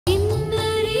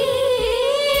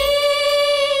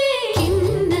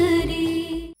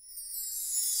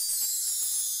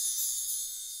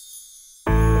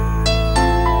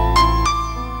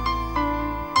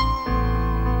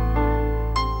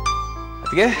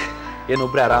ಅದಕ್ಕೆ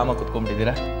ಏನೊಬ್ಬರೇ ಆರಾಮಾಗಿ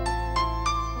ಕುತ್ಕೊಂಡ್ಬಿಟ್ಟಿದ್ದೀರಾ?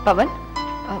 ಪವನ್,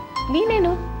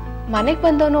 ನೀನೇನು ಮನೆಗೆ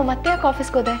ಬಂದವನು ಮತ್ತೆ ಯಾಕೆ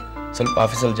ಆಫೀಸ್ಗೆ ಹೋದೆ? ಸ್ವಲ್ಪ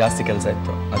ಆಫೀಸಲ್ಲಿ ಜಾಸ್ತಿ ಕೆಲಸ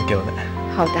ಇತ್ತು, ಅದಕ್ಕೆ ಹೋದೆ.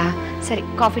 ಹೌದಾ, ಸರಿ.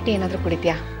 ಕಾಫಿ ಟೀ ಏನಾದರೂ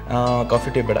ಕುಡಿತೀಯಾ?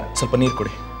 ಕಾಫಿ ಟೀ ಬೇಡ, ಸ್ವಲ್ಪ ನೀರು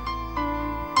ಕುಡಿ.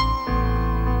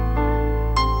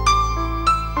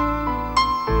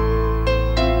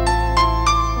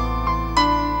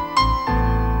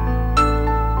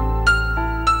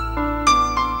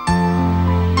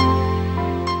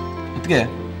 ಅದಕ್ಕೆ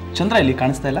ಚಂದ್ರ ಇಲ್ಲಿ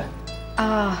ಕಾಣಿಸ್ತಾ ಇಲ್ಲ?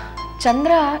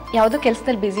 ಚಂದ್ರ ಯಾವುದೋ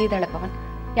ಕೆಲಸದಲ್ಲಿ ಬ್ಯುಸಿ ಇದ್ದಾಳೆ ಪವನ್.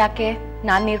 ಯಾಕೆ,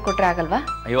 ನಾನು ನೀರು ಕೊಟ್ರೆ ಆಗಲ್ವಾ?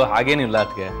 ಅಯ್ಯೋ ಹಾಗೇನಿಲ್ಲ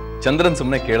ಅದಕ್ಕೆ, ಚಂದ್ರನ್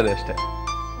ಸುಮ್ಮನೆ ಕೇಳಿದೆ ಅಷ್ಟೇ.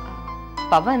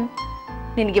 ಪವನ್,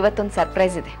 ನಿನಗಿವತ್ತೊಂದು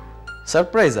ಸರ್ಪ್ರೈಸ್ ಇದೆ.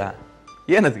 ಸರ್ಪ್ರೈಸಾ?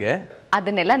 ಏನದ್ಗೆ?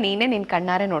 ಅದನ್ನೆಲ್ಲ ನೀನೇ ನಿನ್ನ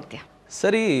ಕಣ್ಣಾರೆ ನೋಡ್ತೀಯ.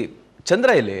 ಸರಿ, ಚಂದ್ರ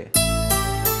ಇಲ್ಲಿ?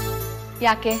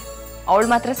 ಯಾಕೆ, ಅವಳು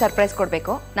ಮಾತ್ರ ಸರ್ಪ್ರೈಸ್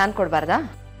ಕೊಡಬೇಕು, ನಾನು ಕೊಡಬಾರ್ದಾ?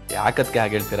 ಯಾಕದಕ್ಕೆ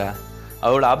ಹಾಗೆ ಹೇಳ್ತೀರಾ?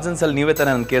 ಅವಳ ಆಬ್ಸೆನ್ಸಲ್ಲಿ ನೀವೇ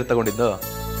ತಾನೇ ನನ್ನ ಕೇರ್ ತಗೊಂಡಿದ್ದು.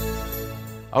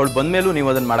 ಅವಳು ಬಂದಮೇಲೂ ನೀವು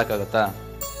ಅದನ್ನು ಮಾಡೋಕ್ಕಾಗತ್ತಾ?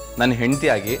 ನನ್ನ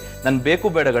ಹೆಂಡತಿಯಾಗಿ ನನ್ನ ಬೇಕು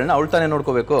ಬೇಡಗಳನ್ನ ಅವಳು ತಾನೇ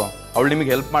ನೋಡ್ಕೋಬೇಕು. ಅವಳು ನಿಮಗೆ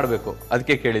ಹೆಲ್ಪ್ ಮಾಡಬೇಕು,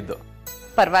 ಅದಕ್ಕೆ ಕೇಳಿದ್ದು.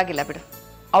 ಪರವಾಗಿಲ್ಲ ಬಿಡು,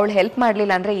 ಅವಳು ಹೆಲ್ಪ್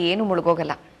ಮಾಡಲಿಲ್ಲ ಅಂದರೆ ಏನೂ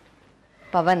ಮುಳುಗೋಗಲ್ಲ.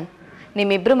 ಪವನ್,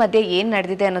 ನಿಮ್ಮಿಬ್ಬರ ಮಧ್ಯೆ ಏನು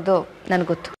ನಡೆದಿದೆ ಅನ್ನೋದು ನನಗೆ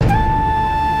ಗೊತ್ತು.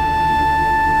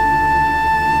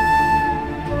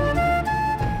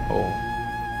 ಓ,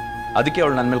 ಅದಕ್ಕೆ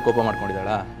ಅವಳು ನನ್ನ ಮೇಲೆ ಕೋಪ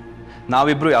ಮಾಡ್ಕೊಂಡಿದ್ದಾಳಾ?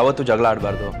 ನಾವಿಬ್ಬರು ಯಾವತ್ತೂ ಜಗಳ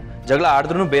ಆಡಬಾರ್ದು, ಜಗಳ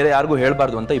ಆಡಿದ್ರೂ ಬೇರೆ ಯಾರಿಗೂ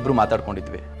ಹೇಳಬಾರ್ದು ಅಂತ ಇಬ್ಬರು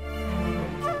ಮಾತಾಡ್ಕೊಂಡಿದ್ವಿ.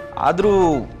 ಆದರೂ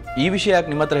ಈ ವಿಷಯ ಯಾಕೆ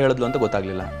ನಿಮ್ಮ ಹತ್ರ ಹೇಳಿದ್ಲು ಅಂತ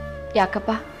ಗೊತ್ತಾಗ್ಲಿಲ್ಲ.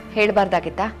 ಯಾಕಪ್ಪ,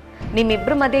 ಹೇಳಬಾರ್ದಾಗಿತ್ತಾ?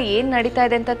 ನಿಮ್ಮಿಬ್ಬರ ಮಧ್ಯೆ ಏನು ನಡೀತಾ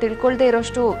ಇದೆ ಅಂತ ತಿಳ್ಕೊಳ್ದೇ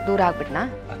ಇರೋಷ್ಟು ದೂರ ಆಗ್ಬಿಟ್ನಾ?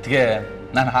 ಅದಕ್ಕೆ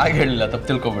ನಾನು ಹಾಗೆ ಹೇಳಿಲ್ಲ, ತಪ್ಪು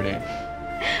ತಿಳ್ಕೊಬೇಡಿ.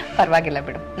 ಪರವಾಗಿಲ್ಲ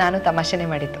ಬಿಡು, ನಾನು ತಮಾಷೆನೇ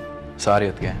ಮಾಡಿದ್ದು. ಸಾರಿ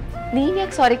ಅದಕ್ಕೆ. ನೀನು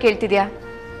ಯಾಕೆ ಸಾರಿ ಕೇಳ್ತಿದ್ಯಾ?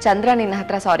 ಚಂದ್ರ ನಿನ್ನ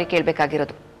ಹತ್ರ ಸಾರಿ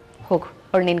ಕೇಳಬೇಕಾಗಿರೋದು. ಹೋಗು,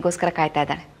 ಅವಳು ನಿನಗೋಸ್ಕರ ಕಾಯ್ತಾ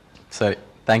ಇದ್ದಾಳೆ. ಸರಿ,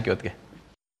 ಥ್ಯಾಂಕ್ ಯು ಅದಕ್ಕೆ.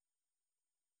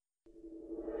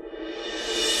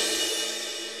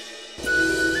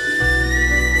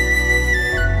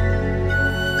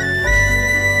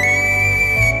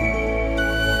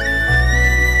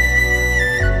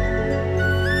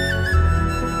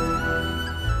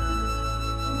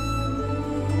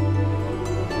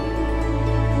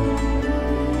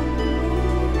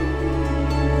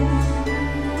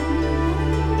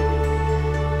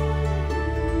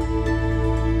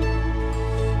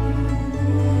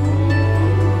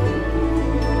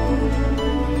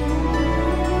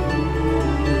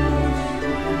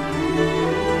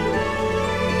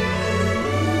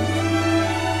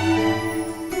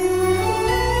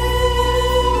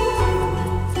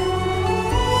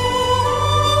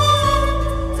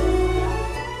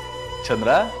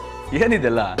 ಚಂದ್ರ,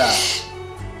 ಏನಿದೆಲ್ಲ?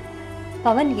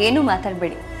 ಪವನ್, ಏನು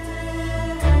ಮಾತಾಡಬೇಡಿ.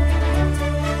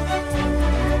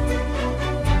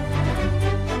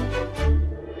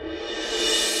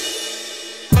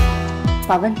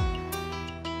 ಪವನ್,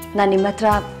 ನಾನು ನಿಮ್ಮ ಹತ್ರ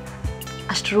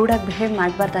ಅಷ್ಟು ರೂಢಾಗಿ ಬಿಹೇವ್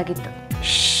ಮಾಡಬಾರ್ದಾಗಿತ್ತು.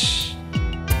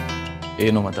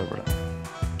 ಏನು ಮಾತಾಡ್ಬೇಡ.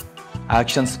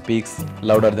 Action speaks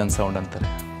louder than sound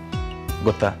ಅಂತಾರೆ,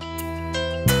 ಗೊತ್ತಾ?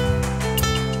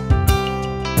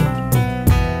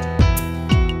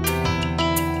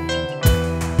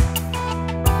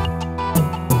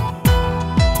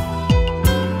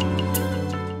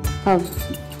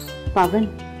 ಪವನ್,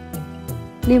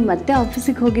 ನೀವು ಮತ್ತೆ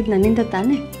ಆಫೀಸಿಗೆ ಹೋಗಿದ್ದು ನನ್ನಿಂದ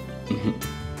ತಾನೇ?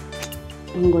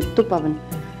 ನಂಗೆ ಗೊತ್ತು ಪವನ್,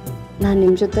 ನಾನು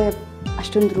ನಿಮ್ಮ ಜೊತೆ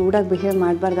ಅಷ್ಟೊಂದು ರೂಢಾಗಿ ಬಿಹೇವ್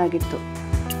ಮಾಡಬಾರ್ದಾಗಿತ್ತು.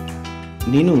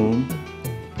 ನೀನು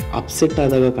ಅಪ್ಸೆಟ್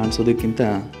ಆದಾಗ ಕಾಣಿಸೋದಕ್ಕಿಂತ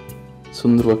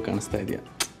ಸುಂದರವಾಗಿ ಕಾಣಿಸ್ತಾ ಇದೆಯಾ?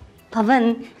 ಪವನ್,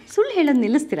 ಸುಳ್ಳು ಹೇಳೋದು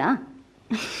ನಿಲ್ಲಿಸ್ತೀರಾ?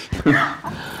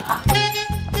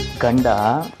 ಗಂಡ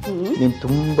ನೀನು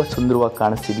ತುಂಬ ಸುಂದರವಾಗಿ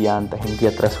ಕಾಣಿಸ್ತಿದ್ಯಾ ಅಂತ ಹೆಂಡತಿ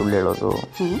ಹತ್ರ ಸುಳ್ಳು ಹೇಳೋದು,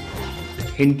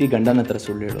 ಹೆಂಡತಿ ಗಂಡನ ಹತ್ರ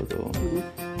ಸುಳ್ಳು ಹೇಳೋದು,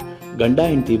 ಗಂಡ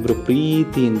ಹೆಂಡತಿ ಇಬ್ಬರು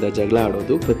ಪ್ರೀತಿಯಿಂದ ಜಗಳ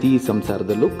ಆಡೋದು ಪ್ರತಿ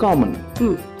ಸಂಸಾರದಲ್ಲೂ ಕಾಮನ್.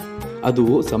 ಅದು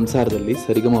ಸಂಸಾರದಲ್ಲಿ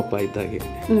ಸರಿಗಮಪ್ಪ ಇದ್ದಾಗೆ.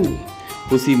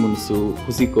 ಹುಸಿ ಮುನ್ಸು,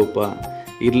 ಹುಸಿ ಕೋಪ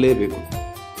ಇರಲೇಬೇಕು.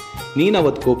 ನೀನು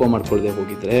ಅವತ್ತು ಕೋಪ ಮಾಡ್ಕೊಳ್ದೆ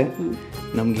ಹೋಗಿದ್ರೆ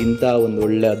ನಮ್ಗಿಂತ ಒಂದು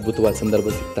ಒಳ್ಳೆ ಅದ್ಭುತವಾದ ಸಂದರ್ಭ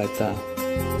ಸಿಗ್ತಾ ಇತ್ತಾ?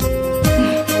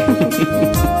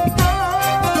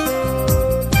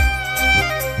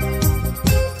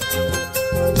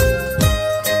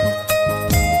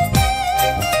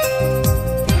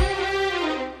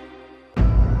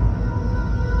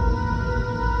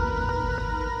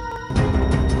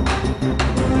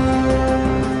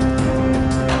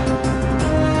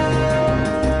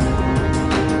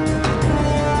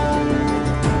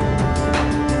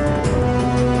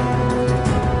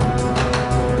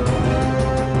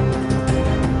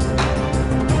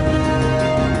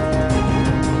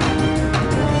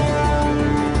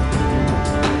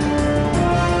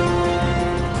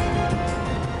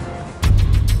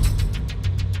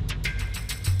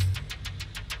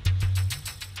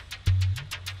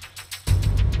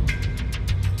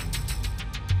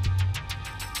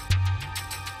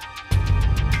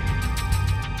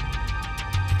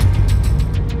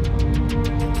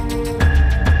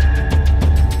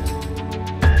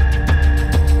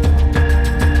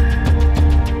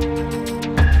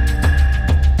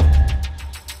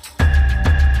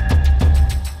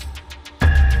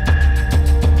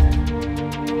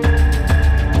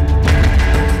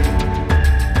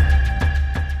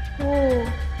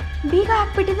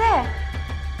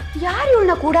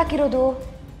 ಕೂಡಾಕಿರೋದು?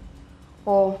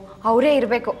 ಓ, ಅವರೇ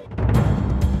ಇರಬೇಕು.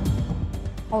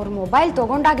 ಅವ್ರ ಮೊಬೈಲ್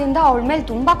ತಗೊಂಡಾಗಿಂದ ಅವಳ ಮೇಲೆ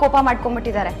ತುಂಬಾ ಕೋಪ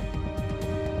ಮಾಡ್ಕೊಂಡ್ಬಿಟ್ಟಿದ್ದಾರೆ.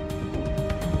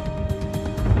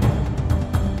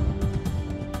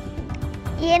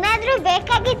 ಏನಾದ್ರೂ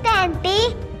ಬೇಕಾಗಿತ್ತ ಆಂಟಿ?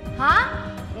 ಹಾ,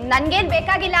 ನನ್ಗೇನ್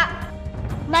ಬೇಕಾಗಿಲ್ಲ.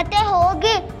 ಮತ್ತೆ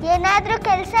ಹೋಗಿ ಏನಾದ್ರೂ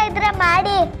ಕೆಲಸ ಇದ್ರೆ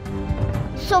ಮಾಡಿ.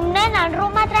 ಸುಮ್ನೆ ನನ್ನ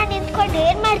ರೂಮ್ ಹತ್ರ ನಿಂತ್ಕೊಂಡು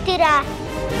ಏನ್ ಮಾಡ್ತೀರಾ?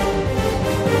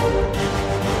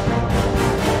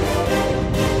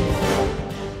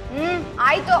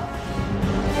 ಆಯ್ತು.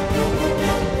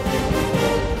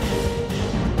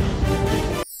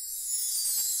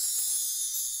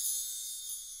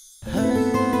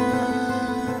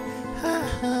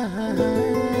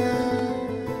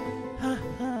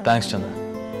 ಥ್ಯಾಂಕ್ಸ್ ಚಂದ್ರ.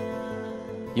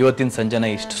 ಇವತ್ತಿನ ಸಂಜೆನ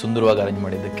ಇಷ್ಟು ಸುಂದರವಾಗಿ ಅರೇಂಜ್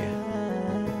ಮಾಡಿದ್ದಕ್ಕೆ.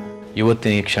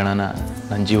 ಇವತ್ತಿನ ಈ ಕ್ಷಣನ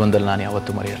ನನ್ನ ಜೀವನದಲ್ಲಿ ನಾನು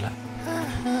ಯಾವತ್ತೂ ಮರೆಯಲ್ಲ.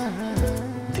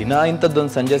 ದಿನ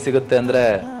ಇಂಥದ್ದೊಂದು ಸಂಜೆ ಸಿಗುತ್ತೆ ಅಂದರೆ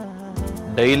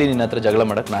ಡೈಲಿ ನಿನ್ನ ಹತ್ರ ಜಗಳ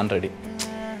ಮಾಡೋಕ್ಕೆ ನಾನು ರೆಡಿ.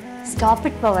 Stop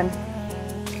it Pavan.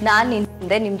 ನಾನು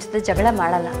ನಿಮ್ಮ ಜೊತೆ ಜಗಳ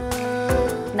ಮಾಡಲ್ಲ.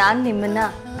 ನಾನು ನಿಮ್ಮನ್ನ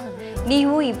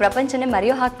ನೀವು ಈ ಪ್ರಪಂಚನೇ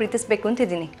ಮರೆಯೋ ಹಾಕಿ ಪ್ರೀತಿಸ್ಬೇಕು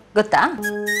ಅಂತಿದ್ದೀನಿ, ಗೊತ್ತಾ?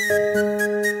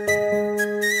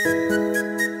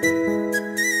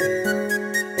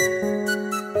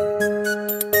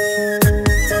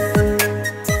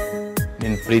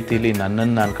 ನಿನ್ನ ಪ್ರೀತಿಲಿ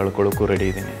ನನ್ನನ್ನು ನಾನು ಕಳ್ಕೊಳ್ಳೋಕ್ಕೂ ರೆಡಿ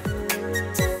ಇದ್ದೀನಿ.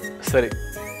 ಸರಿ,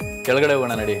 ಕೆಳಗಡೆ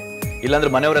ಹೋಗೋಣ ನಡಿ.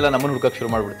 ಇಲ್ಲಾಂದ್ರೆ ಮನೆಯವರೆಲ್ಲ ನಮ್ಮನ್ನು ಹುಡುಕಕ್ಕೆ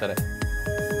ಶುರು ಮಾಡಿಬಿಡ್ತಾರೆ.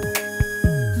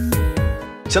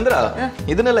 ಚಂದ್ರ,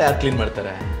 ಇದನ್ನೆಲ್ಲ ಯಾರು ಕ್ಲೀನ್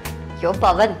ಮಾಡ್ತಾರೆ? ಯೋ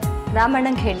ಪವನ್,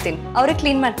 ರಾಮಣ್ಣಂಗೆ ಹೇಳ್ತೀನಿ, ಅವರೇ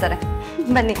ಕ್ಲೀನ್ ಮಾಡ್ತಾರೆ.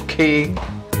 ಬನ್ನಿ.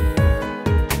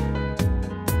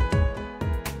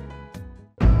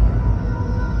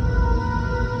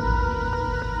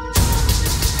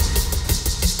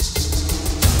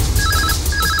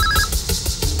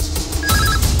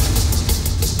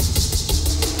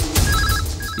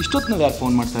 ಇಷ್ಟೊತ್ತಿನಲ್ಲಿ ಯಾರು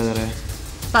ಫೋನ್ ಮಾಡ್ತಾ ಇದ್ದಾರೆ?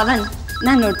 ಪವನ್,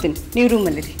 ನಾನು ನೋಡ್ತೀನಿ, ನೀವು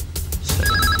ರೂಮಲ್ಲಿರಿ.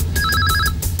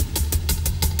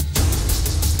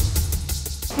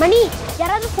 ಮಣಿ,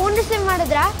 ಯಾರಾದ್ರೂ ಫೋನ್ ರಿಸೀವ್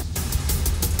ಮಾಡಿದ್ರಾ?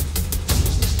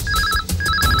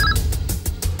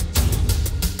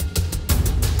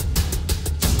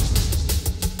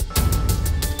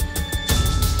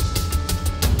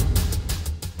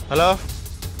 ಹಲೋ,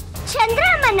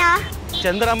 ಚಂದ್ರಮ್ಮನ?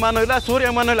 ಚಂದ್ರಮ್ಮನೂ ಇಲ್ಲ,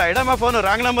 ಸೂರ್ಯಮ್ಮನೂ ಇಲ್ಲ. ಇಡಮ್ಮ ಫೋನು,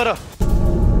 ರಾಂಗ್ ನಂಬರು.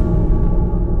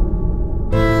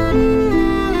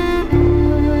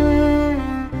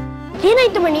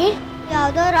 ಏನಾಯ್ತು ಮಣಿ?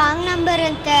 ಯಾವುದೋ ರಾಂಗ್ ನಂಬರ್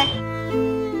ಅಂತೆ.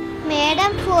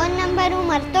 ಮೇಡಮ್ ಫೋನ್ ನಂಬರು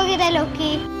ಮರ್ತೋಗಿದೆ ಲೋಕಿ.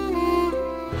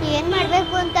 ಏನ್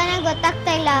ಮಾಡ್ಬೇಕು ಅಂತಾನೆ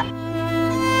ಗೊತ್ತಾಗ್ತಾ ಇಲ್ಲ.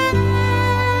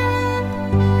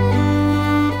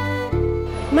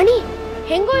 ಮಣಿ,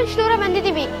 ಹೆಂಗೋ ಇಷ್ಟು ದೂರ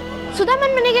ಬಂದಿದೀವಿ.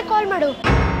 ಸುಧಾಮನ್ ಮನೆಗೆ ಕಾಲ್ ಮಾಡು.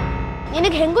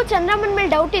 ನಿನಗೆ ಹೆಂಗೂ ಚಂದ್ರಮ್ಮನ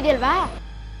ಮೇಲೆ ಡೌಟ್ ಇದೆಯಲ್ವಾ?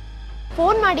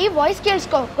 ಫೋನ್ ಮಾಡಿ ವಾಯ್ಸ್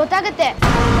ಕೇಳಿಸ್ಕೊ, ಗೊತ್ತಾಗತ್ತೆ.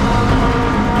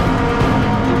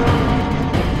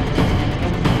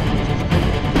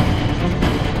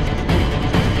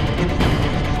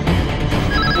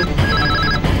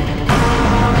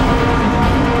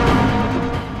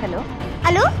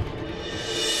 ಹಲೋ.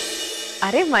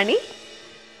 ಅರೆ ಮಣಿ,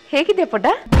 ಹೇಗಿದೆ ಪುಟ್ಟ?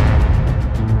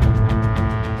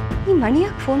 ಈ ಮಣಿ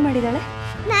ಯಾಕೆ ಫೋನ್ ಮಾಡಿದಾಳೆ?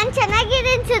 ನಾನ್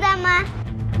ಚೆನ್ನಾಗಿದ್ದೀನಿ ಸುಧಮ್ಮ.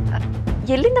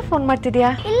 ಎಲ್ಲಿಂದ ಫೋನ್ ಮಾಡ್ತಿದ್ಯಾ?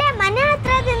 ಇಲ್ಲೇ ಮನೆ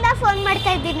ಹತ್ರದಿಂದ ಫೋನ್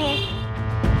ಮಾಡ್ತಾ ಇದ್ದೀನಿ.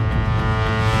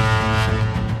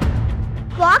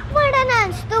 ವಾಕ್ ಮಾಡೋಣ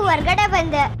ಅನ್ಸ್ತು, ಹೊರಗಡೆ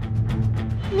ಬಂದೆ.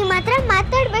 ನಿಮ್ಮ ಹತ್ರ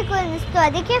ಮಾತಾಡ್ಬೇಕು ಅನಿಸ್ತು,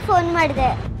 ಅದಕ್ಕೆ ಫೋನ್ ಮಾಡಿದೆ.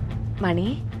 ಮಣಿ,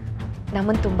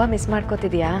 ನಮ್ಮನ್ನು ತುಂಬಾ ಮಿಸ್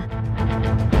ಮಾಡ್ಕೋತಿದ್ಯಾ?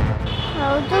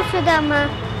 ಹೌದು ಸುಧಮ್ಮ,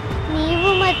 ನೀವು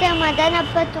ಮತ್ತೆ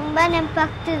ಮದನಪ್ಪ ತುಂಬಾ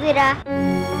ನೆನಪಾಗ್ತಿದ್ದೀರಾ.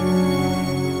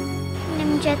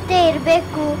 ನಿಮ್ ಜೊತೆ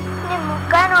ಇರ್ಬೇಕು, ನಿಮ್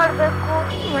ಮುಖ ನೋಡ್ಬೇಕು,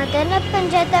 ಮದನಪ್ಪನ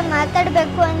ಜೊತೆ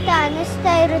ಮಾತಾಡ್ಬೇಕು ಅಂತ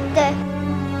ಅನಿಸ್ತಾ ಇರುತ್ತೆ.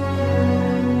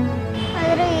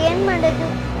 ಆದ್ರೆ ಏನ್ ಮಾಡೋದು,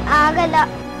 ಆಗಲ್ಲ.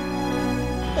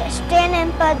 ಎಷ್ಟೇ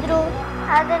ನೆನಪಾದ್ರು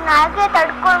ಅದನ್ನ ಹಾಗೆ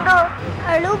ತಡ್ಕೊಂಡು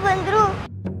ಅಳು ಬಂದ್ರು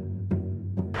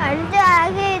ಅಳ್ದೆ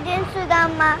ಹಾಗೆ ಇದೇನ್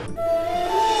ಸುಧಮ್ಮ.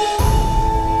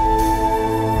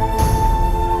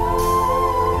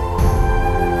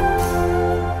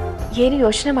 ಏನು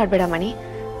ಯೋಚನೆ ಮಾಡಬೇಡ ಮಣಿ,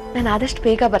 ನಾನು ಆದಷ್ಟು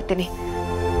ಬೇಗ ಬರ್ತೀನಿ.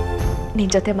 ನಿನ್ನ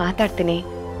ಜೊತೆ ಮಾತಾಡ್ತೀನಿ,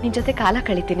 ನಿನ್ನ ಜೊತೆ ಕಾಲ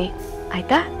ಕಳಿತೀನಿ,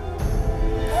 ಆಯ್ತಾ?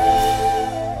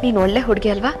 ನೀನು ಒಳ್ಳೆ ಹುಡುಗಿ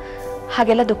ಅಲ್ವಾ,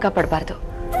 ಹಾಗೆಲ್ಲ ದುಃಖ ಪಡಬಾರ್ದು.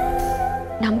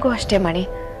 ನಮಗೂ ಅಷ್ಟೇ ಮಣಿ,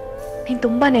 ನೀನು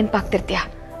ತುಂಬ ನೆನಪಾಗ್ತಿರ್ತೀಯ.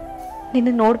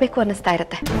 ನಿನ್ನ ನೋಡಬೇಕು ಅನ್ನಿಸ್ತಾ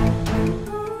ಇರುತ್ತೆ.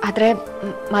 ಆದರೆ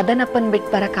ಮದನಪ್ಪನ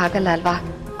ಬಿಟ್ಟು ಬರೋಕ್ಕಾಗಲ್ಲ ಅಲ್ವಾ,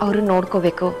 ಅವರು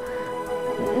ನೋಡ್ಕೋಬೇಕು.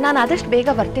 ನಾನು ಆದಷ್ಟು ಬೇಗ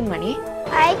ಬರ್ತೀನಿ ಮಣಿ.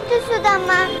 ಆಯ್ತು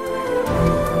ಸುಧಮ್ಮ.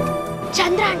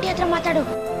 ಚಂದ್ರ ಆಂಟಿ ಹತ್ರ ಮಾತಾಡು.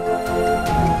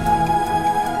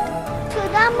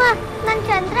 ಸುಧಮ್ಮ, ನಾನು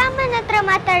ಚಂದ್ರಮ್ಮನ ಹತ್ರ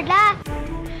ಮಾತಾಡ್ಲಾ?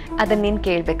 ಅದನ್ನ ನೀನು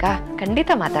ಕೇಳಬೇಕಾ?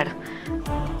 ಖಂಡಿತ ಮಾತಾಡು.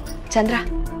 ಚಂದ್ರ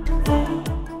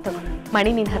ತಗೋ,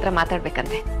 ಮಣಿ ನಿನ್ನ ಹತ್ರ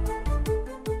ಮಾತಾಡ್ಬೇಕಂತೆ.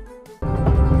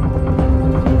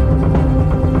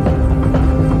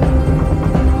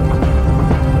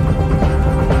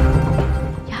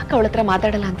 ಅವಳ ಹತ್ರ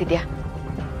ಮಾತಾಡಲ್ಲ ಅಂತಿದ್ಯಾ?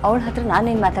 ಅವಳ ಹತ್ರ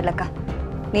ನಾನೇನು ಮಾತಾಡ್ಲಕ್ಕ,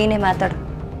 ನೀನೇ ಮಾತಾಡು.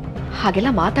 ಹಾಗೆಲ್ಲ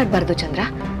ಮಾತಾಡಬಾರ್ದು ಚಂದ್ರ.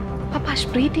 ಪಾಪ ಅಷ್ಟು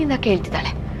ಪ್ರೀತಿಯಿಂದ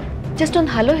ಕೇಳ್ತಿದ್ದಾಳೆ. ಜಸ್ಟ್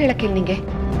ಒಂದು ಹಲೋ ಹೇಳಕ್ಕಿಲ್ಲ ನಿಂಗೆ?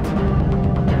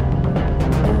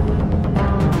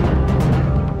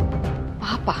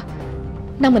 ಪಾಪ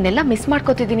ನಮ್ಮನ್ನೆಲ್ಲ ಮಿಸ್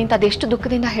ಮಾಡ್ಕೋತಿದ್ದೀನಿ ಅಂತ ಅದೆಷ್ಟು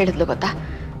ದುಃಖದಿಂದ ಹೇಳಿದ್ಲು ಗೊತ್ತಾ?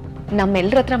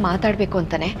 ನಮ್ಮೆಲ್ಲರ ಹತ್ರ ಮಾತಾಡಬೇಕು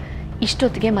ಅಂತಾನೆ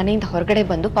ಇಷ್ಟೊತ್ತಿಗೆ ಮನೆಯಿಂದ ಹೊರಗಡೆ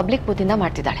ಬಂದು ಪಬ್ಲಿಕ್ ಬೂತಿಂದ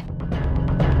ಮಾಡ್ತಿದ್ದಾಳೆ.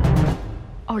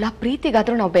 ಅವಳ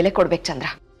ಪ್ರೀತಿಗಾದ್ರೂ ನಾವು ಬೆಲೆ ಕೊಡ್ಬೇಕು ಚಂದ್ರ.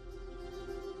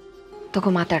 ತಗೋ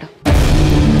ಮಾತಾಡು.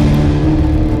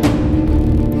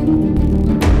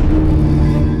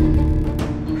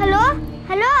 ಹಲೋ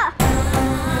ಹಲೋ,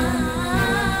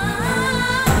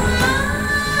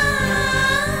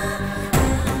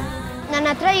 ನನ್ನ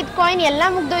ಹತ್ರ ಇದ್ ಕಾಯಿನ್ ಎಲ್ಲ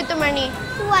ಮುಗ್ದೋಯ್ತು ಮಣಿ.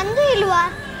 ಒಂದು ಇಲ್ವಾ?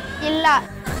 ಇಲ್ಲ.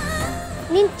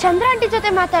 ನೀನ್ ಚಂದ್ರ ಆಂಟಿ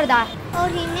ಜೊತೆ ಮಾತಾಡ್ದ?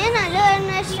 ಅವ್ರು ಇನ್ನೇನು ಹಲೋ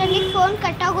ಅನ್ನೋಷ್ಟರಲ್ಲಿ ಫೋನ್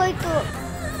ಕಟ್ಟಾಗೋಯ್ತು.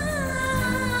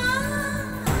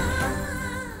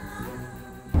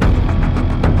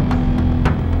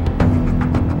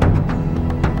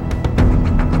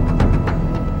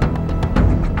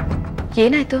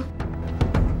 ಏನಾಯ್ತು?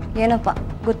 ಏನಪ್ಪ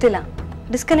ಗೊತ್ತಿಲ್ಲ,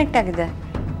 ಡಿಸ್ಕನೆಕ್ಟ್ ಆಗಿದೆ.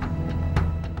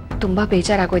 ತುಂಬಾ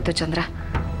ಬೇಜಾರಾಗೋಯ್ತು ಚಂದ್ರ.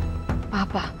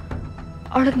 ಪಾಪ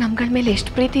ಅವಳಿಗೆ ನಮ್ಗಳ ಮೇಲೆ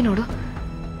ಎಷ್ಟು ಪ್ರೀತಿ ನೋಡು.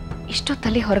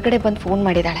 ಇಷ್ಟೊತ್ತಲ್ಲಿ ಹೊರಗಡೆ ಬಂದು ಫೋನ್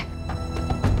ಮಾಡಿದಾಳೆ.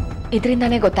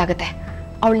 ಇದರಿಂದಾನೇ ಗೊತ್ತಾಗುತ್ತೆ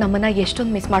ಅವಳು ನಮ್ಮನ್ನ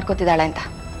ಎಷ್ಟೊಂದು ಮಿಸ್ ಮಾಡ್ಕೋತಿದ್ದಾಳೆ ಅಂತ.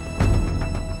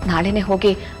 ನಾಳೆನೇ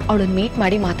ಹೋಗಿ ಅವಳನ್ನ ಮೀಟ್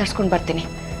ಮಾಡಿ ಮಾತಾಡ್ಸ್ಕೊಂಡು ಬರ್ತೀನಿ.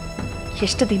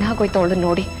 ಎಷ್ಟು ದಿನ ಆಗೋಯ್ತು ಅವಳನ್ನ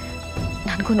ನೋಡಿ.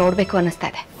 ನನಗೂ ನೋಡಬೇಕು ಅನ್ನಿಸ್ತಾ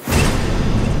ಇದೆ.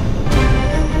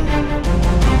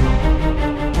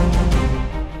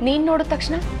 ನೀನು ನೋಡಿದ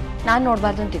ತಕ್ಷಣ ನಾನು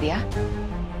ನೋಡಬಾರ್ದು ಅಂತಿದ್ಯಾ?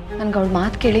 ನನ್ಗೆ ಅವಳ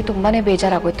ಮಾತು ಕೇಳಿ ತುಂಬಾನೇ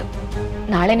ಬೇಜಾರಾಗೋಯ್ತು.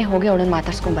 ನಾಳೆನೇ ಹೋಗಿ ಅವಳನ್ನ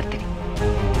ಮಾತಾಡ್ಸ್ಕೊಂಡು ಬರ್ತೀನಿ.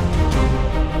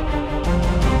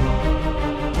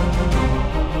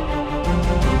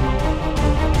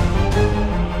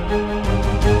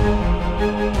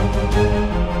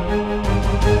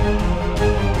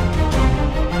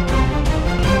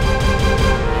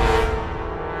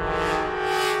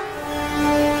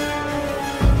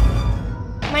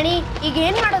 ಮಣಿ, ಈಗ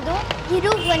ಏನ್ ಮಾಡೋದು?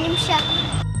 ಇರು ಒಂದ್ ನಿಮಿಷ.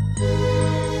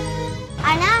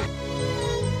 ಅಣ್ಣ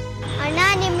ಅಣ್ಣ,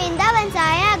 ನಿಮ್ಮಿಂದ ಒಂದ್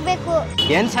ಸಹಾಯ ಆಗ್ಬೇಕು.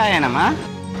 ಏನ್ ಸಹಾಯನಮ್ಮ?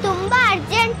 ತುಂಬಾ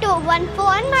ಅರ್ಜೆಂಟು, ಒಂದ್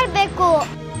ಫೋನ್ ಮಾಡ್ಬೇಕು.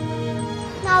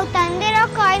 ನಾವು ತಂದಿರೋ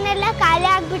ಕಾಯಿನ್ ಎಲ್ಲ ಖಾಲಿ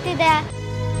ಆಗ್ಬಿಟ್ಟಿದೆ.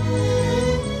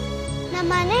 ನಮ್ಮ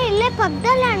ಮನೆ ಇಲ್ಲೇ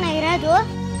ಪಕ್ಕದಲ್ಲ ಅಣ್ಣ ಇರೋದು.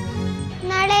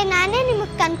 ನಾಳೆ ನಾನೇ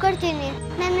ನಿಮಗ್ ತಂದ್ಕೊಡ್ತೀನಿ.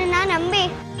 ನನ್ನನ್ನ ನಂಬಿ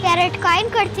 2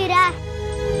 ಕಾಯಿನ್ ಕೊಡ್ತೀರಾ?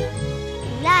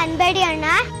 ಇಲ್ಲ ಅನ್ಬೇಡಿ ಅಣ್ಣ.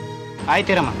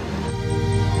 ಆಯ್ತಿರಮ್ಮ.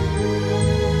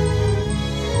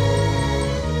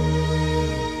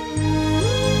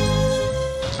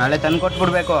 ನಾಳೆ ತಂದು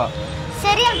ಕೊಟ್ಬಿಡ್ಬೇಕು.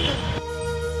 ಸರಿ ಅಂಕಲ್,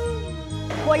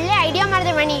 ಒಳ್ಳೆ ಐಡಿಯಾ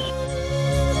ಮಾಡಿದೆ ಮಣಿ.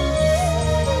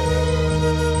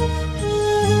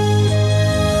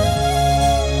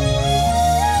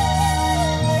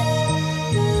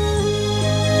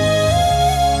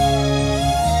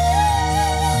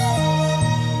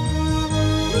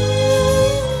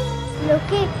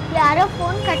 ಲೋಕಿ, ಯಾರೋ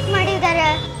ಫೋನ್ ಕಟ್ ಮಾಡಿದ್ದಾರೆ.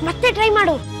 ಮತ್ತೆ ಟ್ರೈ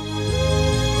ಮಾಡು.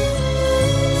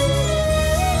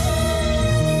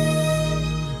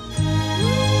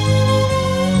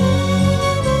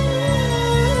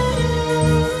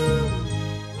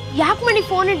 ಯಾಕೆ ಮಣಿ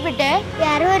ಫೋನ್ ಇಟ್ಬಿಟ್ಟೆ?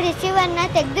 ಯಾರೋ ರಿಸೀವರ್ನ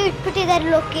ತೆಗೆದು ಇಟ್ಬಿಟ್ಟಿದ್ದಾರೆ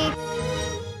ಲೋಕಿ.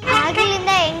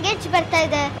 ಆಗಿಲಿಂದ ಎಂಗೇಜ್ ಬರ್ತಾ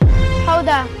ಇದೆ.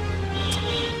 ಹೌದಾ?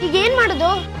 ಈಗ ಏನ್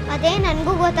ಮಾಡೋದು? ಅದೇ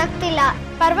ನನ್ಗೂ ಗೊತ್ತಾಗ್ತಿಲ್ಲ.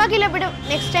 ಪರವಾಗಿಲ್ಲ ಬಿಡು,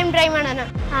 ನೆಕ್ಸ್ಟ್ ಟೈಮ್ ಟ್ರೈ ಮಾಡೋಣ.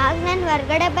 ಆಗ ನಾನು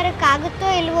ಹೊರಗಡೆ ಬರಕ್ಕಾಗುತ್ತೋ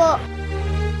ಇಲ್ವೋ?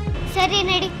 ಸರಿ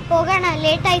ನಡಿ ಹೋಗೋಣ,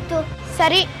 ಲೇಟ್ ಆಯ್ತು.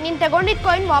 ಸರಿ, ನೀನ್ ತಗೊಂಡಿದ್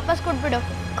ಕಾಯಿನ್ ವಾಪಸ್ ಕೊಟ್ಬಿಡು.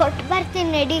 ಕೊಟ್ಟು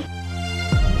ಬರ್ತೀನಿ ನಡಿ.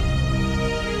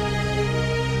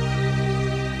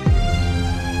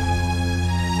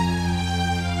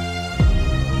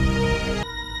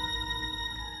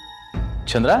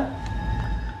 ಚಂದ್ರ,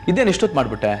 ಇದೇನು ಇಷ್ಟೊತ್ತು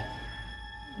ಮಾಡಿಬಿಟ್ಟೆ?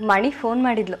 ಮಣಿ ಫೋನ್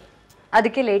ಮಾಡಿದ್ಲು,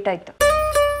 ಅದಕ್ಕೆ ಲೇಟ್ ಆಯ್ತು.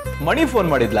 ಮಣಿ ಫೋನ್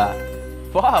ಮಾಡಿದ್ಲಾ?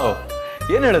 ವಾವ್,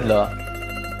 ಏನು ಹೇಳಿದ್ಲು?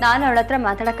 ನಾನು ಅವಳ ಹತ್ರ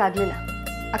ಮಾತಾಡೋಕ್ಕಾಗಲಿಲ್ಲ.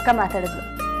 ಅಕ್ಕ ಮಾತಾಡಿದ್ಲು.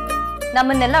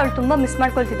 ನಮ್ಮನ್ನೆಲ್ಲ ಅವಳು ತುಂಬ ಮಿಸ್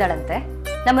ಮಾಡ್ಕೊಳ್ತಿದ್ದಾಳಂತೆ.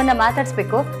 ನಮ್ಮನ್ನ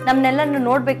ಮಾತಾಡಿಸ್ಬೇಕು, ನಮ್ಮನ್ನೆಲ್ಲನೂ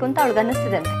ನೋಡಬೇಕು ಅಂತ ಅವಳಿಗೆ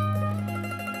ಅನ್ನಿಸ್ತಿದಂತೆ.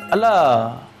 ಅಲ್ಲ,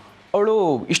 ಅವಳು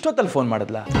ಇಷ್ಟೊತ್ತಲ್ಲಿ ಫೋನ್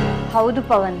ಮಾಡಿದ್ಲಾ? ಹೌದು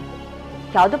ಪವನ್,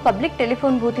 ಯಾವುದೋ ಪಬ್ಲಿಕ್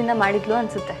ಟೆಲಿಫೋನ್ ಬೂತಿಂದ ಮಾಡಿದ್ಲು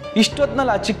ಅನ್ಸುತ್ತೆ.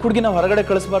 ಇಷ್ಟೊತ್ನಲ್ಲಿ ಆ ಚಿಕ್ಕ ಹುಡುಗಿನ ಹೊರಗಡೆ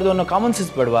ಕಳಿಸಬಾರ್ದು ಅನ್ನೋ ಕಾಮನ್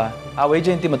ಸೆನ್ಸ್ ಬೇಡವಾ ಆ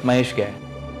ವೈಜಯಂತಿ ಮತ್ತು ಮಹೇಶ್ಗೆ?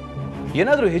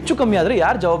 ಏನಾದರೂ ಹೆಚ್ಚು ಕಮ್ಮಿ ಆದರೆ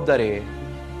ಯಾರು ಜವಾಬ್ದಾರಿ?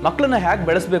 ಮಕ್ಕಳನ್ನ ಹೇಗೆ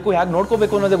ಬೆಳೆಸಬೇಕು, ಹೇಗೆ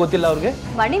ನೋಡ್ಕೋಬೇಕು ಅನ್ನೋದೇ ಗೊತ್ತಿಲ್ಲ ಅವ್ರಿಗೆ.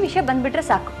 ಮಣಿ ವಿಷಯ ಬಂದ್ಬಿಟ್ರೆ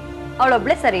ಸಾಕು,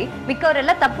 ಅವಳೊಬ್ಳೆ ಸರಿ,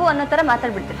 ಮಿಕ್ಕವರೆಲ್ಲ ತಪ್ಪು ಅನ್ನೋ ಥರ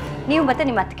ಮಾತಾಡ್ಬಿಡ್ತಾರೆ. ನೀವು ಮತ್ತೆ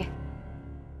ನಿಮ್ಮ ಅತ್ತಿಗೆ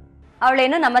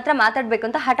ಅವಳೇನೋ ನಮ್ಮ ಹತ್ರ ಮಾತಾಡ್ಬೇಕು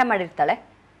ಅಂತ ಹಠ ಮಾಡಿರ್ತಾಳೆ.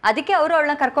 ಅದಕ್ಕೆ ಅವರು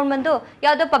ಅವಳನ್ನ ಕರ್ಕೊಂಡು ಬಂದು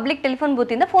ಯಾವುದೋ ಪಬ್ಲಿಕ್ ಟೆಲಿಫೋನ್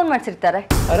ಬೂತಿಂದ ಫೋನ್ ಮಾಡಿಸಿರ್ತಾರೆ.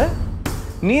 ಅರೆ,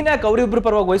 ನೀನ್ಯಾಕೆ ಅವರಿಬ್ರು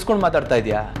ಪರವಾಗಿ ವಹಿಸ್ಕೊಂಡು ಮಾತಾಡ್ತಾ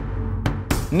ಇದೀಯಾ?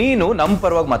 ನೀನು ನಮ್ಮ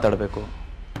ಪರವಾಗಿ ಮಾತಾಡಬೇಕು,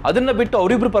 ಅದನ್ನ ಬಿಟ್ಟು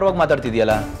ಅವರಿಬ್ರು ಪರವಾಗಿ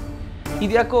ಮಾತಾಡ್ತಿದ್ಯಲ್ಲ,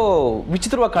 ಇದ್ಯಾಕೋ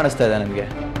ವಿಚಿತ್ರವಾಗಿ ಕಾಣಿಸ್ತಾ ಇದೆ ನನಗೆ.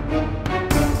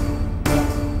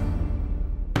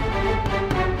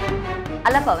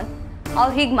 ಅಲ್ಲ ಪವನ್,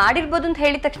 ಅವ್ರು ಹೀಗೆ ಮಾಡಿರ್ಬೋದು ಅಂತ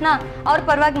ಹೇಳಿದ ತಕ್ಷಣ ಅವ್ರ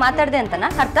ಪರವಾಗಿ ಮಾತಾಡ್ದೆ ಅಂತನಾ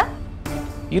ಅರ್ಥ?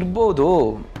 ಇರ್ಬೋದು,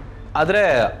 ಆದರೆ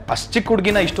ಅಷ್ಟು ಚಿಕ್ಕ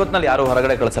ಹುಡುಗಿನ ಇಷ್ಟೊತ್ತಿನಲ್ಲಿ ಯಾರು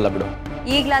ಹೊರಗಡೆ ಕಳಿಸಲ್ಲ ಬಿಡು.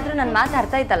 ಈಗಲಾದ್ರೂ ನನ್ನ ಮಾತು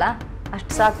ಅರ್ಥ ಆಯ್ತಲ್ಲ,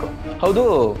 ಅಷ್ಟು ಸಾಕು. ಹೌದು,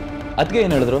 ಅದಕ್ಕೆ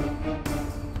ಏನು ಹೇಳಿದ್ರು?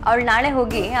 ಅವಳು ನಾಳೆ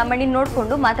ಹೋಗಿ ಆ ಮಣಿನ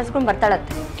ನೋಡ್ಕೊಂಡು ಮಾತಾಡ್ಸ್ಕೊಂಡು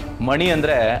ಬರ್ತಾಳತ್ತೆ. ಮಣಿ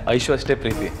ಅಂದರೆ ಐಶು ಅಷ್ಟೇ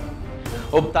ಪ್ರೀತಿ.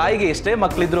 ಒಬ್ಬ ತಾಯಿಗೆ ಎಷ್ಟೇ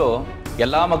ಮಕ್ಕಳಿದ್ರು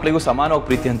ಎಲ್ಲ ಮಕ್ಕಳಿಗೂ ಸಮಾನವಾಗಿ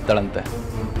ಪ್ರೀತಿ ಅಂತಾಳಂತೆ.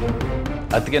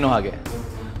 ಅದಕ್ಕೇನು ಹಾಗೆ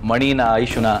ಮಣಿನ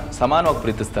ಐಶುನ ಸಮಾನವಾಗಿ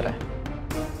ಪ್ರೀತಿಸ್ತಾರೆ.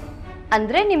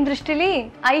 ಅಂದ್ರೆ ನಿಮ್ ದೃಷ್ಟಿಲಿ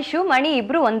ಐಶು ಮಣಿ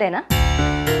ಇಬ್ರು ಒಂದೇನಾ?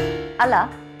 ಅಲ್ಲ,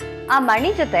 ಆ ಮಣಿ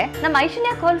ಜೊತೆ ನಮ್ಮ ಐಶುನ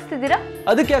ಯಾಕೆ ಹೋಲಿಸ್ತಿದ್ದೀರಾ?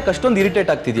 ಅದಕ್ಕೆ ಯಾಕೆ ಅಷ್ಟೊಂದು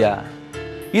ಇರಿಟೇಟ್ ಆಗ್ತಿದ್ಯಾ?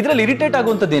 ಇದ್ರಲ್ಲಿ ಇರಿಟೇಟ್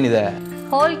ಆಗುವಂಥದ್ದೇನಿದೆ?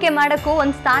 ಹೋಲಿಕೆ ಮಾಡಕ್ಕೂ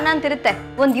ಒಂದು ಸ್ಥಾನ ಅಂತಿರುತ್ತೆ,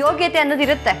 ಒಂದು ಯೋಗ್ಯತೆ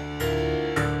ಅನ್ನೋದಿರುತ್ತೆ.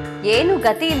 ಏನು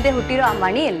ಗತಿ ಇಲ್ಲದೆ ಹುಟ್ಟಿರೋ ಆ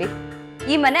ಮಣಿಯಲ್ಲಿ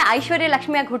ಈ ಮನೆ ಐಶ್ವರ್ಯ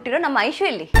ಲಕ್ಷ್ಮಿಯಾಗಿ ಹುಟ್ಟಿರೋ ನಮ್ಮ ಐಶು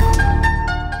ಎಲ್ಲಿ?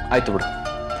 ಆಯ್ತು ಬಿಡು,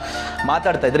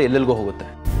 ಮಾತಾಡ್ತಾ ಇದ್ರೆ ಎಲ್ಲೆಲ್ಗೋ ಹೋಗುತ್ತೆ.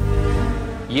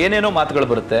 ಏನೇನೋ ಮಾತುಗಳು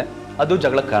ಬರುತ್ತೆ, ಅದು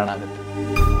ಜಗಳಕ್ಕೆ ಕಾರಣ ಆಗುತ್ತೆ.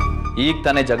 ಈಗ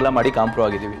ತಾನೇ ಜಗಳ ಮಾಡಿ ಕಾಂಪ್ರೋ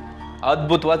ಆಗಿದ್ದೀವಿ.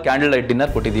 ಅದ್ಭುತವಾದ ಕ್ಯಾಂಡಲ್ ಲೈಟ್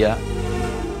ಡಿನ್ನರ್ ಕೊಟ್ಟಿದೀಯಾ.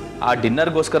 ಆ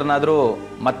ಡಿನ್ನರ್ಗೋಸ್ಕರನಾದರೂ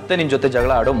ಮತ್ತೆ ನಿನ್ನ ಜೊತೆ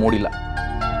ಜಗಳ ಆಡೋ ಮೂಡಿಲ್ಲ.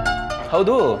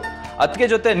 ಹೌದು, ಅದಕ್ಕೆ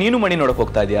ಜೊತೆ ನೀನು ಮಣಿ ನೋಡೋಕೆ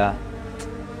ಹೋಗ್ತಾ ಇದೆಯಾ?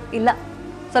 ಇಲ್ಲ,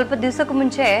 ಸ್ವಲ್ಪ ದಿವಸಕ್ಕೂ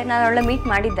ಮುಂಚೆ ನಾನು ಅವಳ ಮೀಟ್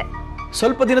ಮಾಡಿದ್ದೆ.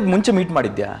 ಸ್ವಲ್ಪ ದಿನದ ಮುಂಚೆ ಮೀಟ್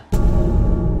ಮಾಡಿದ್ಯಾ?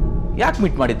 ಯಾಕೆ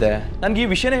ಮೀಟ್ ಮಾಡಿದ್ದೆ? ನನಗೆ ಈ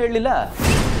ವಿಷಯನೇ ಹೇಳಲಿಲ್ಲ.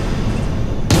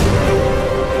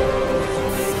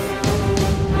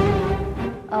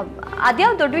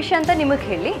 ಅದ್ಯಾವ ದೊಡ್ಡ ವಿಷಯ ಅಂತ ನಿಮಗೆ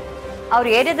ಹೇಳಿ. ಅವ್ರ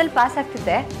ಏರಿಯಾದಲ್ಲಿ ಪಾಸ್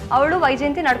ಆಗ್ತಿದ್ದೆ, ಅವಳು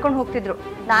ವೈಜಯಂತಿ ನಡ್ಕೊಂಡು ಹೋಗ್ತಿದ್ರು.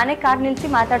 ನಾನೇ ಕಾರ್ ನಿಲ್ಲಿಸಿ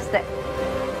ಮಾತಾಡಿಸ್ದೆ.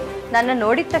 ನನ್ನ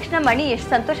ನೋಡಿದ ತಕ್ಷಣ ಮಣಿ ಎಷ್ಟು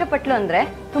ಸಂತೋಷ ಪಟ್ಲು ಅಂದರೆ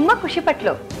ತುಂಬ ಖುಷಿ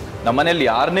ಪಟ್ಲು. ನಮ್ಮನೇಲಿ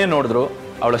ಯಾರನ್ನೇ ನೋಡಿದ್ರು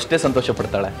ಅವಳಷ್ಟೇ ಸಂತೋಷ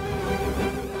ಪಡ್ತಾಳೆ.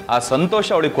 ಆ ಸಂತೋಷ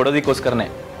ಅವಳಿಗೆ ಕೊಡೋದಕ್ಕೋಸ್ಕರನೇ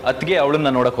ಅತ್ತಿಗೆ ಅವಳನ್ನ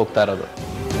ನೋಡಕ್ ಹೋಗ್ತಾ ಇರೋದು.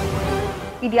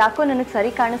 ಇದು ಯಾಕೋ ನನಗೆ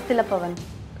ಸರಿ ಕಾಣಿಸ್ತಿಲ್ಲ ಪವನ್.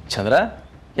 ಚಂದ್ರ,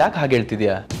 ಯಾಕೆ ಹಾಗೆ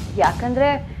ಹೇಳ್ತಿದ್ಯಾ? ಯಾಕಂದ್ರೆ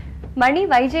ಮಣಿ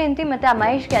ವೈಜಯಂತಿ ಮತ್ತೆ ಆ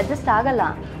ಮಹೇಶ್ಗೆ ಅಡ್ಜಸ್ಟ್ ಆಗಲ್ಲ.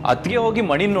 ಅತ್ತಿಗೆ ಹೋಗಿ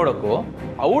ಮಣಿನ ನೋಡೋಕ್ಕೂ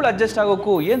ಅವಳು ಅಡ್ಜಸ್ಟ್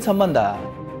ಆಗೋಕ್ಕೂ ಏನ್ ಸಂಬಂಧ?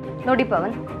 ನೋಡಿ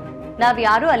ಪವನ್, ನಾವ್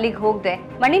ಯಾರು ಅಲ್ಲಿಗೆ ಹೋಗದೆ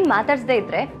ಮಣಿನ್ ಮಾತಾಡ್ಸದೇ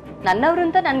ಇದ್ರೆ ನನ್ನವ್ರು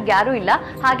ಅಂತ ನನ್ಗೆ ಯಾರು ಇಲ್ಲ.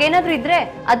 ಹಾಗೇನಾದ್ರೂ ಇದ್ರೆ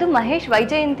ಅದು ಮಹೇಶ್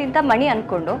ವೈಜಯಂತಿ ಅಂತ ಮಣಿ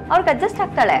ಅನ್ಕೊಂಡು ಅವ್ರಿಗೆ ಅಡ್ಜಸ್ಟ್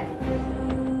ಆಗ್ತಾಳೆ.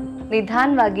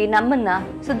 ನಿಧಾನವಾಗಿ ನಮ್ಮನ್ನ,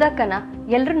 ಸುಧಾಕನ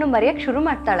ಎಲ್ರನ್ನು ಮರೆಯಕ್ ಶುರು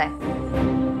ಮಾಡ್ತಾಳೆ.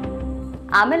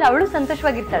 ಆಮೇಲೆ ಅವಳು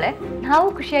ಸಂತೋಷವಾಗಿರ್ತಾಳೆ, ನಾವು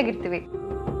ಖುಷಿಯಾಗಿರ್ತೀವಿ.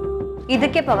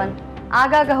 ಇದಕ್ಕೆ ಪವನ್,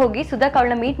 ಆಗಾಗ ಹೋಗಿ ಸುಧಾಕ್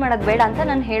ಅವಳನ್ನ ಮೀಟ್ ಮಾಡೋದು ಬೇಡ ಅಂತ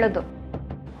ನಾನು ಹೇಳೋದು.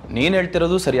 ನೀನ್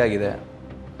ಹೇಳ್ತಿರೋದು ಸರಿಯಾಗಿದೆ.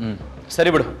 ಸರಿ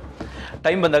ಬಿಡು,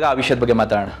 ಟೈಮ್ ಬಂದಾಗ ಆ ವಿಷಯದ ಬಗ್ಗೆ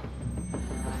ಮಾತಾಡೋಣ.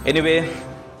 Anyway,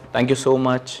 thank you so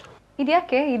much.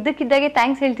 ಇದ್ಯಾಕೆ ಇದ್ದಕ್ಕಿದ್ದಾಗೆ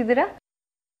ಥ್ಯಾಂಕ್ಸ್ ಹೇಳ್ತಿದ್ದೀರಾ?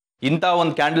 ಇಂಥ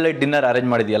ಒಂದು ಕ್ಯಾಂಡಲ್ ಲೈಟ್ ಡಿನ್ನರ್ ಅರೇಂಜ್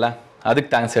ಮಾಡಿದ್ಯಲ್ಲ,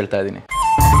 ಅದಕ್ಕೆ ಥ್ಯಾಂಕ್ಸ್ ಹೇಳ್ತಾ ಇದ್ದೀನಿ.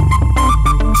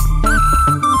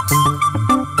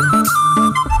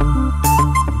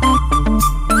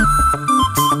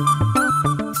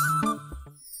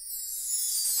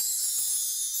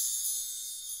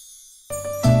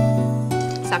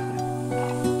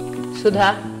 ಸುಧಾ,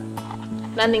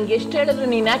 ನಾನು ನಿಂಗೆ ಎಷ್ಟು ಹೇಳಿದ್ರು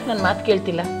ನೀನು ಯಾಕೆ ನನ್ನ ಮಾತು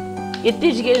ಕೇಳ್ತಿಲ್ಲ?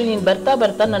 ಇತ್ತೀಚೆಗೆ ನೀನು ಬರ್ತಾ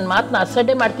ಬರ್ತಾ ನನ್ನ ಮಾತನ್ನ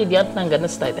ಅಸಡ್ಡೆ ಮಾಡ್ತಿದ್ಯಾ ಅಂತ ನಂಗೆ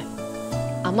ಅನ್ನಿಸ್ತಾ ಇದೆ.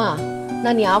 ಅಮ್ಮ,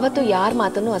 ನಾನು ಯಾವತ್ತೂ ಯಾರ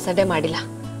ಮಾತನ್ನು ಅಸಡ್ಡೆ ಮಾಡಿಲ್ಲ.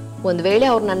 ಒಂದ್ ವೇಳೆ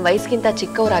ಅವ್ರು ನನ್ನ ವಯಸ್ಸಿಗಿಂತ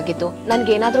ಚಿಕ್ಕವರಾಗಿದ್ದು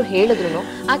ನನ್ಗೇನಾದ್ರೂ ಹೇಳಿದ್ರು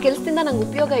ಆ ಕೆಲಸದಿಂದ ನಂಗೆ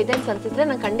ಉಪಯೋಗ ಇದೆ ಅಂತ ಅನ್ಸಿದ್ರೆ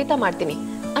ನಾನು ಖಂಡಿತ ಮಾಡ್ತೀನಿ.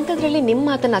 ಅಂಥದ್ರಲ್ಲಿ ನಿಮ್ಮ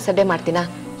ಮಾತನ್ನ ಅಸಡ್ಡೆ ಮಾಡ್ತೀನಾ?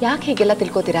 ಯಾಕೆ ಹೀಗೆಲ್ಲ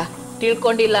ತಿಳ್ಕೊತೀರಾ?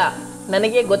 ತಿಳ್ಕೊಂಡಿಲ್ಲ,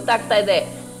 ನನಗೆ ಗೊತ್ತಾಗ್ತಾ ಇದೆ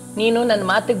ನೀನು ನನ್ನ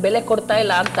ಮಾತಿಗೆ ಬೆಲೆ ಕೊಡ್ತಾ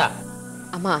ಇಲ್ಲ ಅಂತ.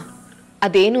 ಅಮ್ಮ,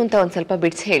 ಅದೇನು ಅಂತ ಒಂದ್ ಸ್ವಲ್ಪ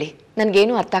ಬಿಡಿಸಿ ಹೇಳಿ,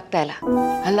 ನನ್ಗೇನು ಅರ್ಥ ಆಗ್ತಾ ಇಲ್ಲ.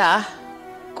 ಅಲ್ಲ,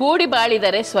 ಕೂಡಿ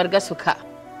ಬಾಳಿದರೆ ಸ್ವರ್ಗ ಸುಖ.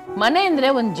 ಮನೆ ಅಂದ್ರೆ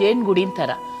ಒಂದು ಜೇನುಗುಡಿ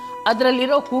ಥರ.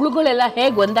 ಅದರಲ್ಲಿರೋ ಹುಳುಗಳೆಲ್ಲ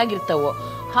ಹೇಗೆ ಒಂದಾಗಿರ್ತಾವೋ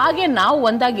ಹಾಗೆ ನಾವು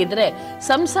ಒಂದಾಗಿದ್ರೆ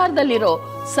ಸಂಸಾರದಲ್ಲಿರೋ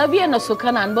ಸವಿ ಅನ್ನೋ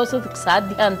ಸುಖನ ಅನುಭವಿಸೋದಕ್ಕೆ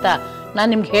ಸಾಧ್ಯ ಅಂತ ನಾನು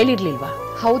ನಿಮ್ಗೆ ಹೇಳಿರ್ಲಿಲ್ವಾ?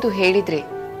 ಹೌದು, ಹೇಳಿದ್ರಿ.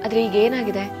 ಆದ್ರೆ ಈಗ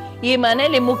ಏನಾಗಿದೆ? ಈ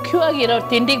ಮನೇಲಿ ಮುಖ್ಯವಾಗಿರೋ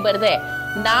ತಿಂಡಿಗೆ ಬರದೆ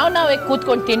ನಾವೇ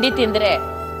ಕೂತ್ಕೊಂಡು ತಿಂಡಿ ತಿಂದ್ರೆ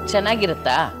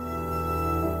ಚೆನ್ನಾಗಿರುತ್ತಾ?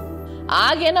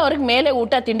 ಆಗೇನೋ ಅವ್ರಿಗೆ ಮೇಲೆ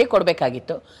ಊಟ ತಿಂಡಿ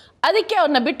ಕೊಡ್ಬೇಕಾಗಿತ್ತು, ಅದಕ್ಕೆ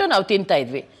ಅವ್ರನ್ನ ಬಿಟ್ಟು ನಾವು ತಿಂತಾ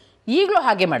ಇದ್ವಿ. ಈಗಲೂ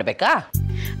ಹಾಗೆ ಮಾಡ್ಬೇಕಾ?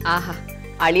 ಆಹಾ,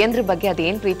 ಅಳಿಯಂದ್ರ ಬಗ್ಗೆ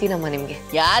ಅದೇನ್ ಪ್ರೀತಿ ನಮ್ಮ ನಿಮ್ಗೆ.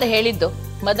 ಯಾರು ಹೇಳಿದ್ದು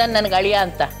ಮದನ್ ನನಗೆ ಅಳಿಯ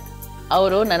ಅಂತ?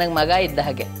 ಅವರು ನನಗೆ ಮಗ ಇದ್ದ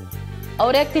ಹಾಗೆ.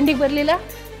 ಅವ್ರು ಯಾಕೆ ತಿಂಡಿಗೆ ಬರಲಿಲ್ಲ?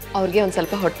 ಅವ್ರಿಗೆ ಒಂದ್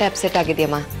ಸ್ವಲ್ಪ ಹೊಟ್ಟೆ ಅಪ್ಸೆಟ್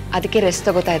ಆಗಿದೆಯಮ್ಮ, ಅದಕ್ಕೆ ರೆಸ್ಟ್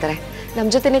ತಗೋತಾ ಇದಾರೆ. ನಮ್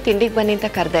ಜೊತೆನೆ ತಿಂಡಿಗೆ ಬನ್ನಿ ಅಂತ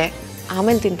ಕರೆದೆ,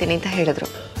 ಆಮೇಲೆ ತಿಂತೀನಿ ಅಂತ ಹೇಳಿದ್ರು.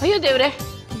 ಅಯ್ಯೋ ದೇವ್ರೆ,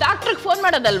 ಡಾಕ್ಟ್ರಿಗೆ ಫೋನ್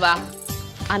ಮಾಡೋದಲ್ವಾ?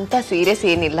 ಅಂತ ಸೀರಿಯಸ್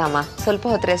ಏನಿಲ್ಲ ಅಮ್ಮ, ಸ್ವಲ್ಪ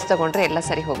ಹೊತ್ತು ರೆಸ್ಟ್ ತಗೊಂಡ್ರೆ ಎಲ್ಲ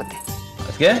ಸರಿ ಹೋಗುತ್ತೆ.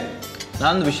 ಅದಕ್ಕೆ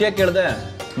ನಾನು ವಿಷಯ ಕೇಳಿದೆ,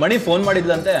 ಮಣಿ ಫೋನ್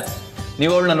ಮಾಡಿದ್ಲಂತೆ,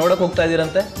 ನೀವು ಅವಳನ್ನ ನೋಡಕ್ ಹೋಗ್ತಾ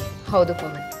ಇದ್ದೀರಂತೆ? ಹೌದು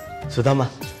ಪವನ್. ಸುಧಾಮ,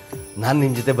 ನಾನು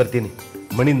ನಿನ್ನ ಜೊತೆ ಬರ್ತೀನಿ.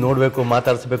 ಮಣಿ ನೋಡಬೇಕು,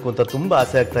 ಮಾತಾಡಿಸ್ಬೇಕು ಅಂತ ತುಂಬ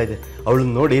ಆಸೆ ಆಗ್ತಾ ಇದೆ.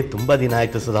 ಅವಳನ್ನ ನೋಡಿ ತುಂಬ ದಿನ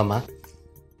ಆಯಿತು ಸುಧಾಮ.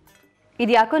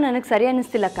 ಇದು ಯಾಕೋ ನನಗೆ ಸರಿ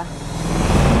ಅನ್ನಿಸ್ತಿಲ್ಲಕ್ಕ.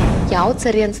 ಯಾವ್ದು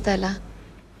ಸರಿ ಅನ್ಸ್ತಾ ಇಲ್ಲ?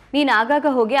 ನೀನು ಆಗಾಗ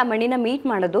ಹೋಗಿ ಆ ಮಣಿನ ಮೀಟ್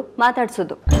ಮಾಡೋದು,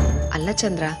 ಮಾತಾಡ್ಸೋದು. ಅಲ್ಲ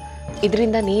ಚಂದ್ರ,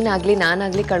 ಇದರಿಂದ ನೀನಾಗ್ಲಿ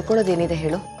ನಾನಾಗ್ಲಿ ಕಳ್ಕೊಳ್ಳೋದೇನಿದೆ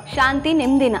ಹೇಳು? ಶಾಂತಿ,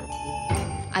 ನೆಮ್ಮದಿನ.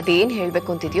 ಅದೇನು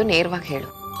ಹೇಳಬೇಕು ಅಂತಿದ್ಯೋ ನೇರವಾಗಿ ಹೇಳು.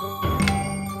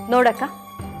 ನೋಡಕ್ಕ,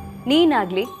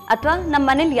 ನೀನಾಗ್ಲಿ ಅಥವಾ ನಮ್ಮ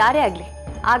ಮನೇಲಿ ಯಾರೇ ಆಗಲಿ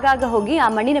ಆಗಾಗ ಹೋಗಿ ಆ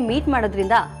ಮಣಿನ ಮೀಟ್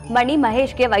ಮಾಡೋದ್ರಿಂದ ಮಣಿ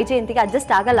ಮಹೇಶ್ಗೆ ವೈಜಯಂತಿಗೆ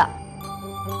ಅಡ್ಜಸ್ಟ್ ಆಗಲ್ಲ.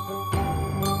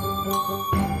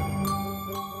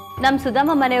 ನಮ್ಮ ಸುಧಾಮ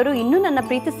ಮನೆಯವರು ಇನ್ನೂ ನನ್ನ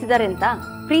ಪ್ರೀತಿಸ್ತಿದ್ದಾರೆ ಅಂತ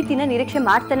ಪ್ರೀತಿನ ನಿರೀಕ್ಷೆ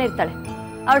ಮಾಡ್ತಾನೆ ಇರ್ತಾಳೆ.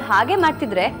 ಅವಳು ಹಾಗೆ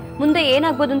ಮಾಡ್ತಿದ್ರೆ ಮುಂದೆ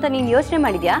ಏನಾಗ್ಬೋದು ಅಂತ ನೀನ್ ಯೋಚನೆ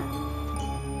ಮಾಡಿದ್ಯಾ?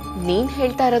 ನೀನ್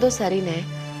ಹೇಳ್ತಾ ಇರೋದು ಸರಿನೇ,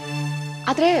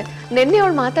 ಆದ್ರೆ ನಿನ್ನೆ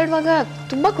ಅವಳು ಮಾತಾಡುವಾಗ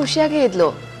ತುಂಬಾ ಖುಷಿಯಾಗೇ ಇದ್ಲು.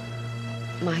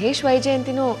 ಮಹೇಶ್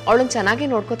ವೈಜಯಂತಿನೂ ಅವಳನ್ನ ಚೆನ್ನಾಗಿ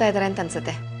ನೋಡ್ಕೋತಾ ಇದಾರೆ ಅಂತ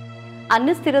ಅನ್ಸುತ್ತೆ.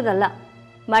 ಅನ್ನಿಸ್ತಿರೋದಲ್ಲ,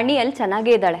 ಮಣಿ ಅಲ್ಲಿ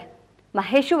ಚೆನ್ನಾಗೇ ಇದ್ದಾಳೆ.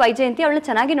 ಮಹೇಶು ವೈಜಯಂತಿ ಅವಳನ್ನ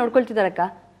ಚೆನ್ನಾಗಿ ನೋಡ್ಕೊಳ್ತಿದ್ದಾರಕ್ಕ.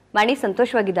 ಮಣಿ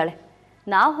ಸಂತೋಷವಾಗಿದ್ದಾಳೆ.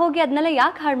 ನಾವು ಹೋಗಿ ಅದನ್ನೆಲ್ಲ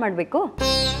ಯಾಕೆ ಹಾಳು ಮಾಡಬೇಕು?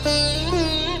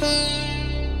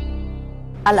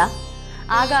 ಅಲ್ಲ,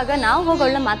 ಆಗಾಗ ನಾವು ಹೋಗಿ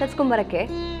ಅವಳನ್ನ ಮಾತಾಡ್ಸ್ಕೊಂಬರಕ್ಕೆ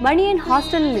ಮಣಿ ಏನು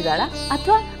ಹಾಸ್ಟೆಲಲ್ಲಿದ್ದಾಳ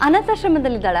ಅಥವಾ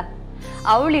ಅನಾಥಾಶ್ರಮದಲ್ಲಿದ್ದಾಳ?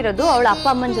 ಅವಳಿರೋದು ಅವಳ ಅಪ್ಪ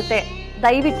ಅಮ್ಮನ ಜೊತೆ.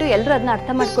 ದಯವಿಟ್ಟು ಎಲ್ಲರೂ ಅದನ್ನ ಅರ್ಥ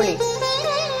ಮಾಡ್ಕೊಳ್ಳಿ.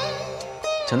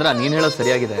 ಚಂದ್ರ, ನೀನ್ ಹೇಳೋದು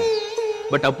ಸರಿಯಾಗಿದೆ,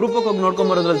 ಬಟ್ ಅಪರೂಪಕ್ಕೆ ಹೋಗಿ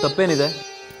ನೋಡ್ಕೊಂಬರೋದ್ರಲ್ಲಿ ತಪ್ಪೇನಿದೆ?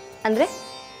 ಅಂದ್ರೆ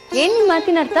ಏನ್ ನಿಮ್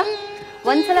ಮಾತಿನ ಅರ್ಥ?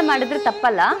 ಒಂದ್ಸಲ ಮಾಡಿದ್ರೆ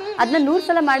ತಪ್ಪಲ್ಲ, ಅದನ್ನ 100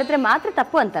 ಸಲ ಮಾಡಿದ್ರೆ ಮಾತ್ರ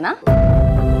ತಪ್ಪು ಅಂತನಾ?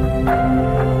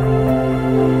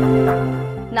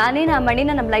 ನಾನೇನು ಆ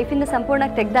ಮಣಿನ ನಮ್ಮ ಲೈಫಿಂದ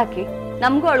ಸಂಪೂರ್ಣವಾಗಿ ತೆಗ್ದಾಕಿ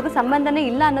ನಮಗೂ ಅವಳಿಗೂ ಸಂಬಂಧನೇ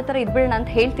ಇಲ್ಲ ಅನ್ನೋ ಥರ ಇದ್ಬಿಡೋಣ ಅಂತ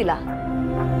ಹೇಳ್ತಿಲ್ಲ.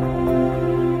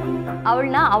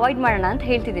 ಅವಳನ್ನ ಅವಾಯ್ಡ್ ಮಾಡೋಣ ಅಂತ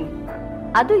ಹೇಳ್ತಿದ್ದೀನಿ.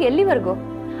 ಅದು ಎಲ್ಲಿವರೆಗೂ?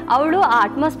 ಅವಳು ಆ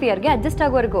ಅಟ್ಮಾಸ್ಫಿಯರ್ಗೆ ಅಡ್ಜಸ್ಟ್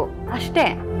ಆಗೋವರೆಗೂ ಅಷ್ಟೇ.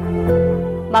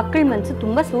 ಮಕ್ಕಳ ಮನಸ್ಸು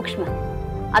ತುಂಬಾ ಸೂಕ್ಷ್ಮ,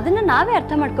 ಅದನ್ನ ನಾವೇ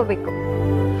ಅರ್ಥ ಮಾಡ್ಕೋಬೇಕು.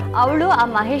 ಅವಳು ಆ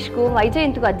ಮಹೇಶ್ಗೂ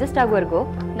ವೈಜಯಂತಿಗೂ ಅಡ್ಜಸ್ಟ್ ಆಗೋವರೆಗೂ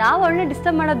ನಾವು ಅವಳನ್ನ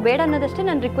ಡಿಸ್ಟರ್ಬ್ ಮಾಡೋದು ಬೇಡ ಅನ್ನೋದಷ್ಟೇ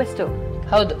ನನ್ನ ರಿಕ್ವೆಸ್ಟು.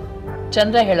 ಹೌದು,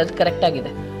 ಚಂದ್ರ ಹೇಳೋದು ಕರೆಕ್ಟ್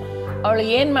ಆಗಿದೆ. ಅವಳು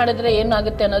ಏನು ಮಾಡಿದ್ರೆ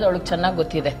ಏನಾಗುತ್ತೆ ಅನ್ನೋದು ಅವಳಿಗೆ ಚೆನ್ನಾಗಿ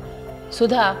ಗೊತ್ತಿದೆ.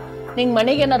 ಸುಧಾ, ನಿಂಗೆ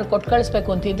ಮನೆಗೆ ಏನಾದ್ರು ಕೊಟ್ಟು ಕಳಿಸ್ಬೇಕು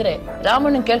ಅಂತಿದ್ರೆ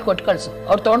ರಾಮಣ್ಣನ ಕೇಳಿ ಕೊಟ್ಟು ಕಳಿಸು,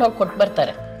 ಅವ್ರು ತೊಗೊಂಡೋಗಿ ಕೊಟ್ಟು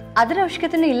ಬರ್ತಾರೆ. ಅದರ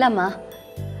ಅವಶ್ಯಕತೆನೂ ಇಲ್ಲಮ್ಮ.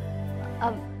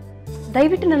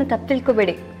 ದಯವಿಟ್ಟು ನನ್ನ ತಪ್ಪು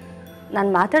ತಿಳ್ಕೊಬೇಡಿ. ನಾನು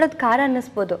ಮಾತಾಡೋದು ಖಾರ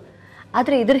ಅನ್ನಿಸ್ಬೋದು,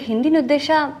 ಆದರೆ ಇದ್ರ ಹಿಂದಿನ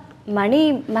ಉದ್ದೇಶ ಮಣಿ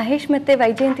ಮಹೇಶ್ ಮತ್ತು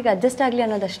ವೈಜಯಂತಿಗೆ ಅಡ್ಜಸ್ಟ್ ಆಗಲಿ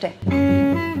ಅನ್ನೋದಷ್ಟೇ.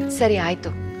 ಸರಿ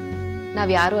ಆಯ್ತು,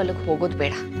 ನಾವ್ಯಾರೂ ಅಲ್ಲಿಗೆ ಹೋಗೋದು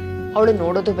ಬೇಡ, ಅವಳು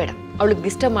ನೋಡೋದು ಬೇಡ, ಅವಳಿಗೆ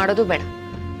ಡಿಸ್ಟರ್ಬ್ ಮಾಡೋದು ಬೇಡ,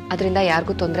 ಅದರಿಂದ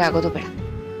ಯಾರಿಗೂ ತೊಂದರೆ ಆಗೋದು ಬೇಡ.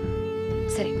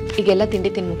 ಸರಿ, ಈಗೆಲ್ಲ ತಿಂಡಿ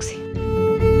ತಿಂದು ಮುಗಿಸಿ.